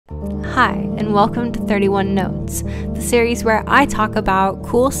Hi, and welcome to 31 Notes, the series where I talk about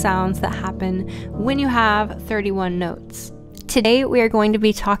cool sounds that happen when you have 31 notes. Today we are going to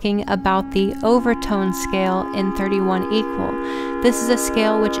be talking about the overtone scale in 31 equal. This is a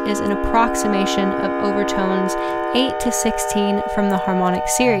scale which is an approximation of overtones 8 to 16 from the harmonic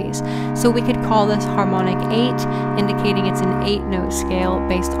series. So we could call this harmonic 8, indicating it's an 8-note scale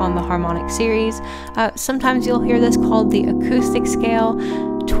based on the harmonic series. Sometimes you'll hear this called the acoustic scale.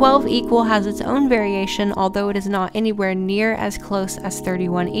 12 equal has its own variation, although it is not anywhere near as close as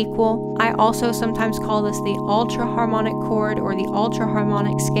 31 equal. I also sometimes call this the ultra harmonic chord or the ultra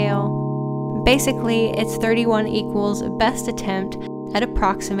harmonic scale. Basically, it's 31 equal's best attempt at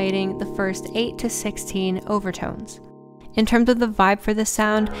approximating the first 8 to 16 overtones. In terms of the vibe for the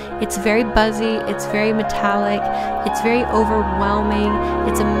sound, it's very buzzy, it's very metallic, it's very overwhelming,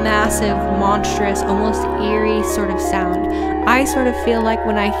 it's a massive, monstrous, almost eerie sort of sound. I sort of feel like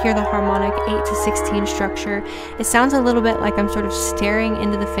when I hear the harmonic 8 to 16 structure, it sounds a little bit like I'm sort of staring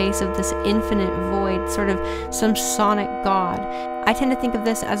into the face of this infinite void, sort of some sonic god. I tend to think of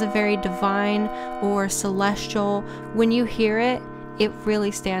this as a very divine or celestial. When you hear it, it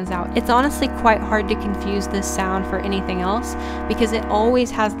really stands out. It's honestly quite hard to confuse this sound for anything else because it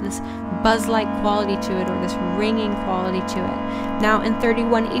always has this buzz-like quality to it or this ringing quality to it. Now in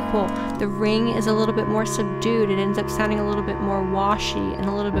 31 equal, the ring is a little bit more subdued. It ends up sounding a little bit more washy and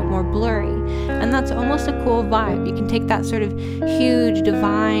a little bit more blurry. And that's almost a cool vibe. You can take that sort of huge,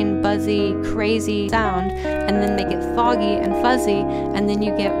 divine, buzzy, crazy sound and then make it foggy and fuzzy, and then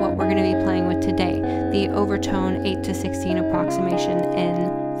you get what we're going to be playing with today, the overtone 8 to 16 approximation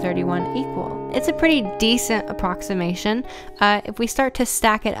in 31 equal. It's a pretty decent approximation. If we start to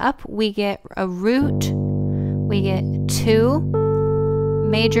stack it up, we get a root, we get 2,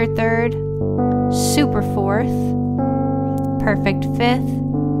 major third, super fourth, perfect fifth,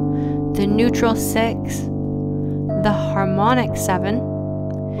 the neutral 6, the harmonic 7,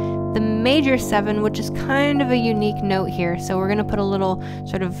 the major 7, which is kind of a unique note here, so we're going to put a little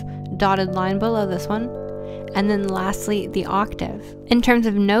sort of dotted line below this one. And then lastly, the octave. In terms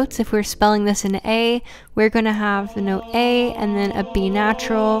of notes, if we're spelling this in A, we're going to have the note A and then a B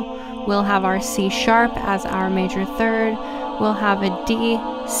natural. We'll have our C sharp as our major third. We'll have a D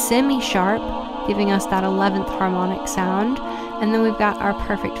semi-sharp, giving us that 11th harmonic sound. And then we've got our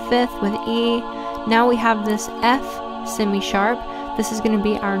perfect fifth with E. Now we have this F semi-sharp. This is going to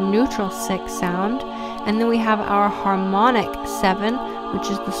be our neutral 6 sound. And then we have our harmonic 7, which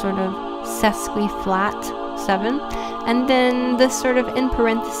is the sort of sesqui-flat 7, and then this sort of in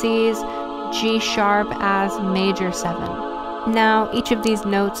parentheses G sharp as major 7. Now each of these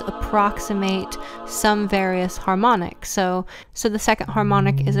notes approximate some various harmonic. So the second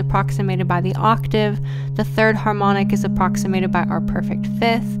harmonic is approximated by the octave, the third harmonic is approximated by our perfect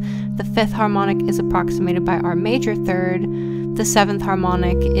fifth, the fifth harmonic is approximated by our major third, the seventh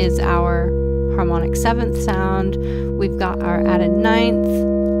harmonic is our harmonic 7th sound, we've got our added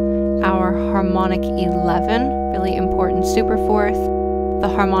 9th, our harmonic 11, really important super fourth, the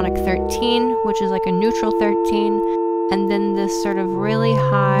harmonic 13, which is like a neutral 13, and then this sort of really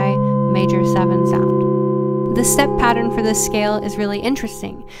high major 7 sound. The step pattern for this scale is really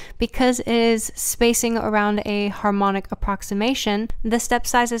interesting because it is spacing around a harmonic approximation. The step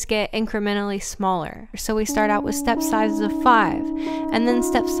sizes get incrementally smaller. So we start out with step sizes of 5, and then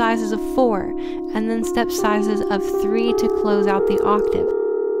step sizes of 4, and then step sizes of 3 to close out the octave.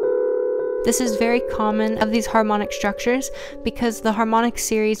 This is very common of these harmonic structures because the harmonic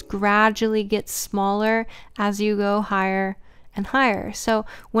series gradually gets smaller as you go higher and higher. So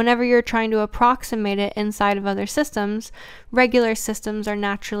whenever you're trying to approximate it inside of other systems, regular systems are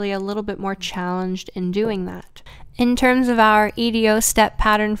naturally a little bit more challenged in doing that. In terms of our EDO step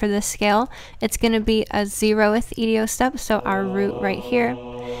pattern for this scale, it's going to be a 0th EDO step, so our root right here,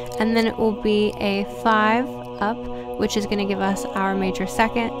 and then it will be a 5 up, which is going to give us our major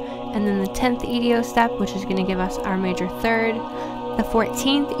 2nd, and then the 10th EDO step, which is going to give us our major 3rd. The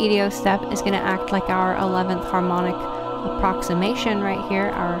 14th EDO step is going to act like our 11th harmonic approximation right here,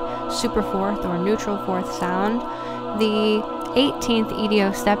 our super fourth or neutral 4th sound. The 18th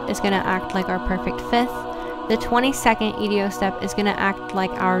EDO step is going to act like our perfect 5th. The 22nd EDO step is going to act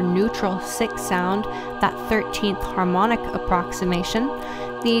like our neutral 6th sound, that 13th harmonic approximation.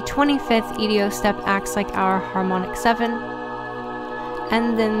 The 25th EDO step acts like our harmonic 7.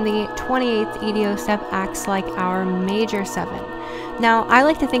 And then the 28th EDO step acts like our major 7. Now, I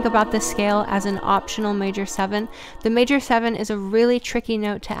like to think about this scale as an optional major 7. The major 7 is a really tricky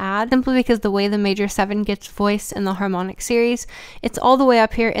note to add, simply because the way the major 7 gets voiced in the harmonic series, it's all the way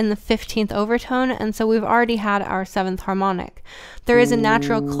up here in the 15th overtone, and so we've already had our 7th harmonic. There is a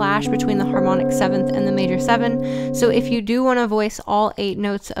natural clash between the harmonic 7th and the major 7, so if you do want to voice all 8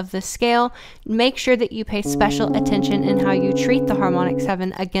 notes of this scale, make sure that you pay special attention in how you treat the harmonic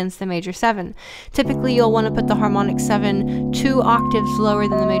 7 against the major 7. Typically, you'll want to put the harmonic 7 2 octaves lower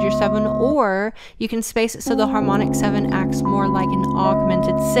than the major 7, or you can space it so the harmonic 7 acts more like an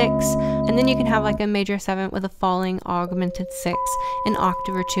augmented 6, and then you can have like a major 7 with a falling augmented 6, an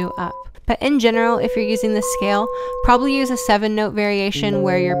octave or 2 up. But in general, if you're using this scale, probably use a 7-note variation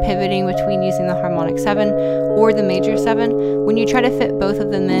where you're pivoting between using the harmonic 7 or the major 7. When you try to fit both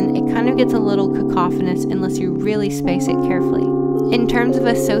of them in, it kind of gets a little cacophonous unless you really space it carefully. In terms of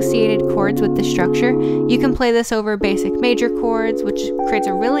associated chords with the structure, you can play this over basic major chords, which creates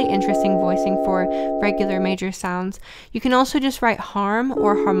a really interesting voicing for regular major sounds. You can also just write harm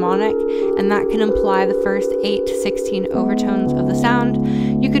or harmonic, and that can imply the first 8 to 16 overtones of the sound.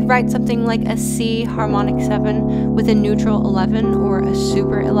 You could write something like a C harmonic 7 with a neutral 11 or a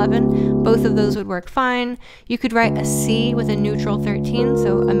super 11. Both of those would work fine. You could write a C with a neutral 13,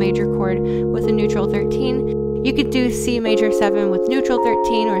 so a major chord with a neutral 13. You could do C major 7 with neutral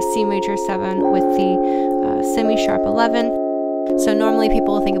 13 or C major 7 with the semi-sharp 11. So normally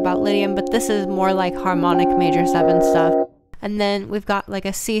people will think about Lydian, but this is more like harmonic major 7 stuff. And then we've got like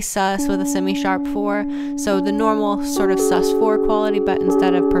a C sus with a semi-sharp 4. So the normal sort of sus 4 quality, but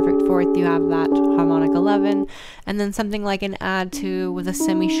instead of perfect fourth, you have that harmonic 11. And then something like an add 2 with a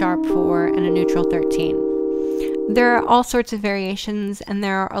semi-sharp 4 and a neutral 13. There are all sorts of variations, and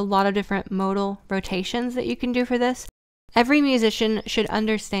there are a lot of different modal rotations that you can do for this. Every musician should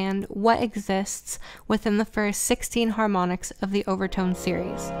understand what exists within the first 16 harmonics of the Overtone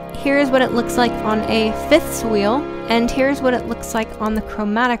series. Here is what it looks like on a fifths wheel, and here's what it looks like on the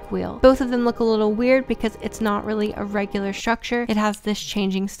chromatic wheel. Both of them look a little weird because it's not really a regular structure. It has this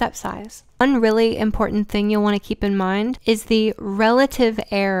changing step size. One really important thing you'll want to keep in mind is the relative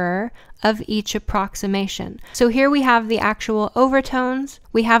error of each approximation. So here we have the actual overtones,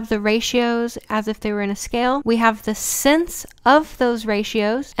 we have the ratios as if they were in a scale, we have the sense of those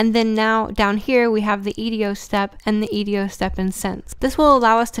ratios, and then now down here we have the EDO step and the EDO step in sense. This will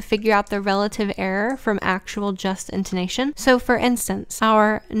allow us to figure out the relative error from actual just intonation. So for instance,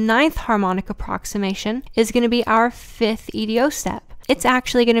 our 9th harmonic approximation is going to be our 5th EDO step. It's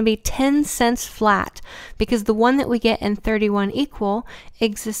actually going to be 10 cents flat because the one that we get in 31 equal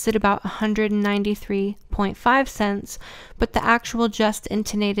exists at about 193.5 cents, but the actual just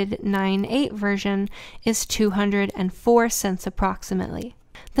intonated 9/8 version is 204 cents approximately.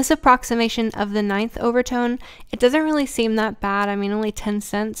 This approximation of the 9th overtone, it doesn't really seem that bad. I mean, only 10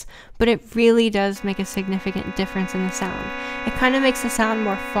 cents, but it really does make a significant difference in the sound. It kind of makes the sound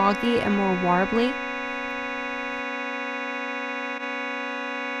more foggy and more warbly.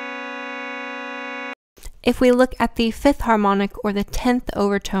 If we look at the 5th harmonic or the 10th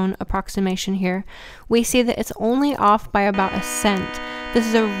overtone approximation here, we see that it's only off by about a cent. This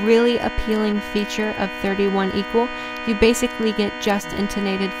is a really appealing feature of 31 equal. You basically get just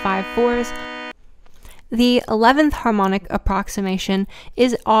intonated 5/4s. The 11th harmonic approximation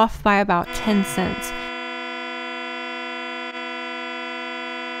is off by about 10 cents.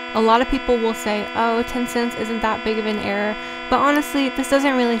 A lot of people will say, oh, 10 cents isn't that big of an error, but honestly, this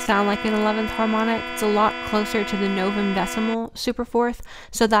doesn't really sound like an 11th harmonic. It's a lot closer to the novum decimal super fourth,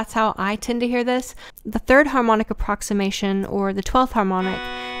 so that's how I tend to hear this. The 3rd harmonic approximation, or the 12th harmonic,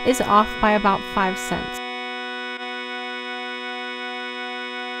 is off by about 5 cents.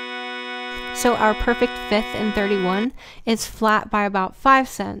 So our perfect 5th in 31 is flat by about 5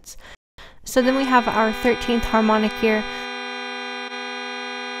 cents. So then we have our 13th harmonic here.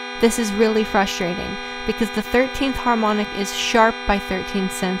 This is really frustrating because the 13th harmonic is sharp by 13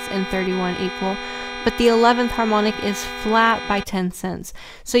 cents in 31 equal, but the 11th harmonic is flat by 10 cents.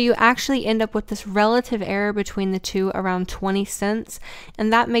 So you actually end up with this relative error between the two around 20 cents,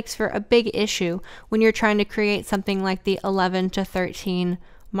 and that makes for a big issue when you're trying to create something like the 11 to 13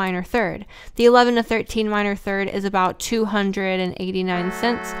 minor third. The 11 to 13 minor third is about 289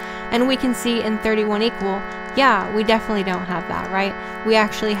 cents, and we can see in 31 equal, yeah, we definitely don't have that, right? We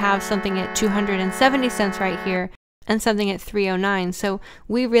actually have something at 270 cents right here, and something at 309. So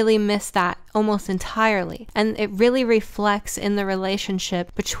we really miss that almost entirely. And it really reflects in the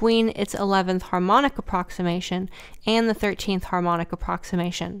relationship between its 11th harmonic approximation and the 13th harmonic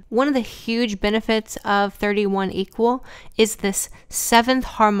approximation. One of the huge benefits of 31 equal is this 7th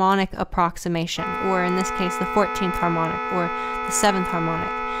harmonic approximation, or in this case, the 14th harmonic, or the 7th harmonic.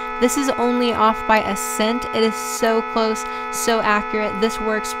 This is only off by a cent. It is so close, so accurate. This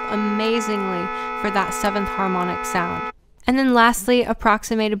works amazingly for that 7th harmonic sound. And then lastly,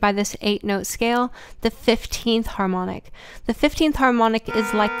 approximated by this 8-note scale, the 15th harmonic. The 15th harmonic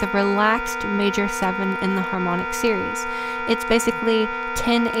is like the relaxed major 7 in the harmonic series. It's basically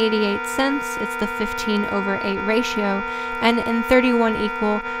 10/88 cents. It's the 15/8 ratio. And in 31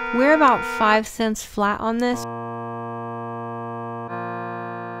 equal, we're about 5 cents flat on this.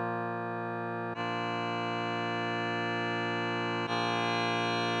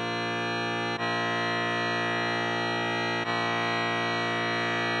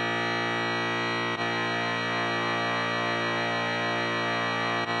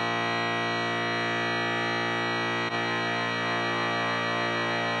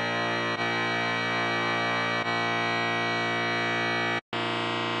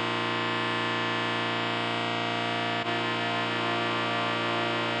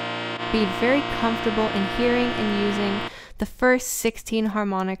 Be very comfortable in hearing and using the first 16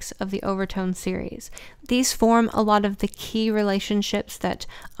 harmonics of the Overtone series. These form a lot of the key relationships that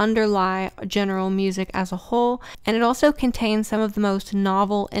underlie general music as a whole, and it also contains some of the most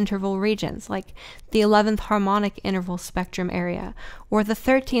novel interval regions, like the 11th harmonic interval spectrum area, or the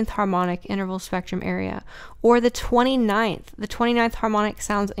 13th harmonic interval spectrum area, or the 29th. The 29th harmonic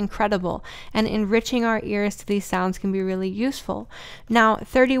sounds incredible, and enriching our ears to these sounds can be really useful. Now,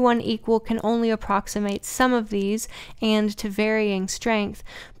 31 equal can only approximate some of these and to varying strength,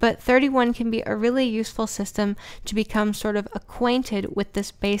 but 31 can be a really useful system to become sort of acquainted with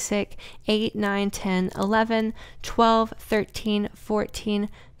this basic 8, 9, 10, 11, 12, 13, 14,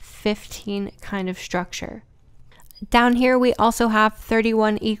 15 kind of structure. Down here we also have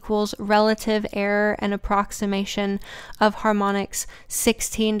 31 equals relative error and approximation of harmonics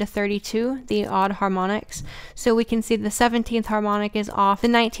 16 to 32, the odd harmonics. So we can see the 17th harmonic is off, the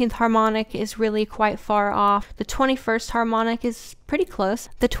 19th harmonic is really quite far off, the 21st harmonic is pretty close,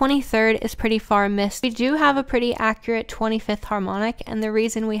 the 23rd is pretty far missed. We do have a pretty accurate 25th harmonic, and the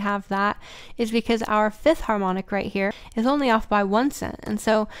reason we have that is because our 5th harmonic right here is only off by 1 cent, and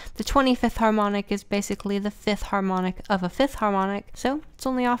so the 25th harmonic is basically the 5th harmonic of a 5th harmonic, so it's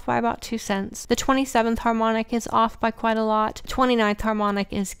only off by about 2 cents. The 27th harmonic is off by quite a lot, 29th harmonic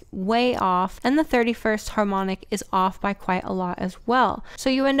is way off, and the 31st harmonic is off by quite a lot as well. So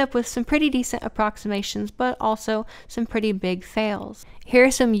you end up with some pretty decent approximations, but also some pretty big fails. Here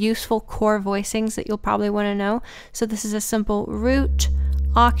are some useful core voicings that you'll probably want to know. So this is a simple root,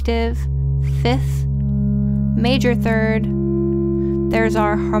 octave, 5th, major 3rd. There's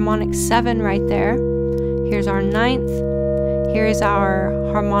our harmonic 7 right there. Here's our 9th. Here is our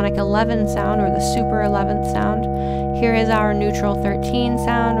harmonic 11 sound, or the super 11th sound. Here is our neutral 13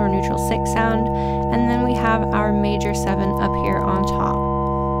 sound, or neutral 6 sound. And then we have our major 7 up here on top.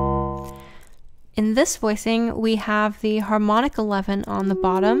 In this voicing, we have the harmonic 11 on the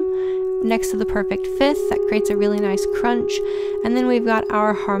bottom next to the perfect 5th. That creates a really nice crunch. And then we've got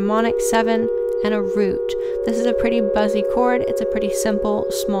our harmonic 7 and a root. This is a pretty buzzy chord. It's a pretty simple,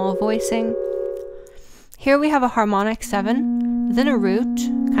 small voicing. Here we have a harmonic 7, then a root,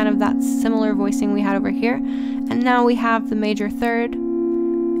 kind of that similar voicing we had over here. And now we have the major 3rd,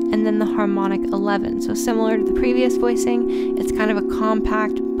 and then the harmonic 11. So similar to the previous voicing, it's kind of a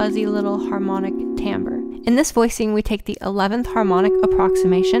compact, buzzy little harmonic timbre. In this voicing, we take the 11th harmonic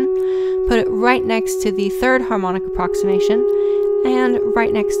approximation, put it right next to the 3rd harmonic approximation, and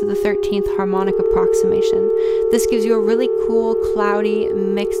right next to the 13th harmonic approximation. This gives you a really cool, cloudy,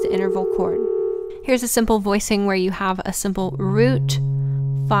 mixed interval chord. Here's a simple voicing where you have a simple root,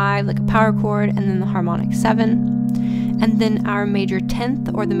 5, like a power chord, and then the harmonic 7. And then our major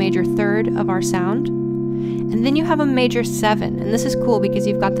 10th, or the major 3rd of our sound. And then you have a major 7, and this is cool because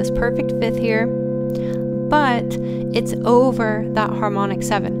you've got this perfect 5th here, but it's over that harmonic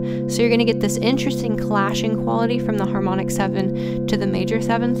 7. So you're going to get this interesting clashing quality from the harmonic 7 to the major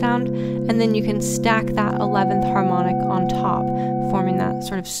 7 sound, and then you can stack that 11th harmonic on top, forming that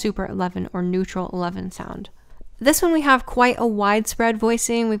sort of super 11 or neutral 11 sound. This one we have quite a widespread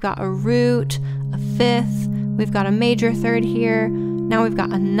voicing. We've got a root, a 5th, we've got a major 3rd here, now we've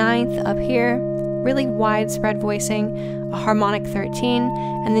got a 9th up here, really widespread voicing, a harmonic 13,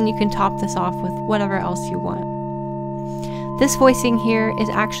 and then you can top this off with whatever else you want. This voicing here is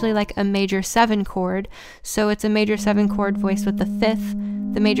actually like a major 7 chord, so it's a major 7 chord voiced with the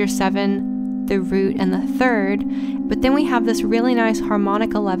 5th, the major 7, the root, and the 3rd, but then we have this really nice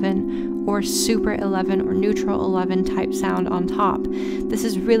harmonic 11 or super 11 or neutral 11 type sound on top. This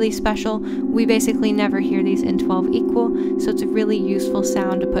is really special. We basically never hear these in 12 equal, so it's a really useful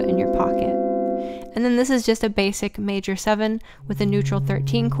sound to put in your pocket. And then this is just a basic major 7 with a neutral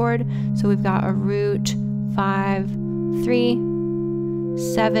 13 chord, so we've got a root, 5, 3,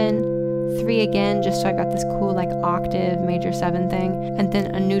 7, 3 again, just so I got this cool like octave major 7 thing, and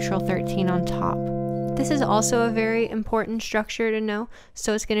then a neutral 13 on top. This is also a very important structure to know.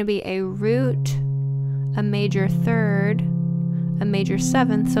 So it's going to be a root, a major 3rd, a major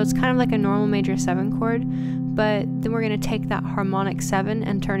 7th. So it's kind of like a normal major 7 chord, but then we're going to take that harmonic 7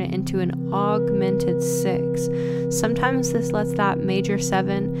 and turn it into an augmented 6. Sometimes this lets that major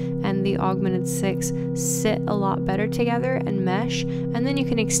 7 and the augmented 6 sit a lot better together and mesh, and then you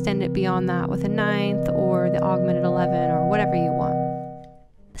can extend it beyond that with a 9th or the augmented 11 or whatever you want.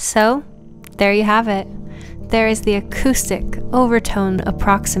 So there you have it. There is the acoustic overtone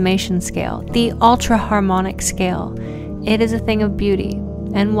approximation scale, the ultra harmonic scale. It is a thing of beauty,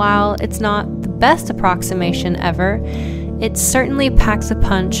 and while it's not the best approximation ever, it certainly packs a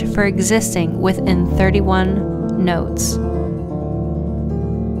punch for existing within 31 notes.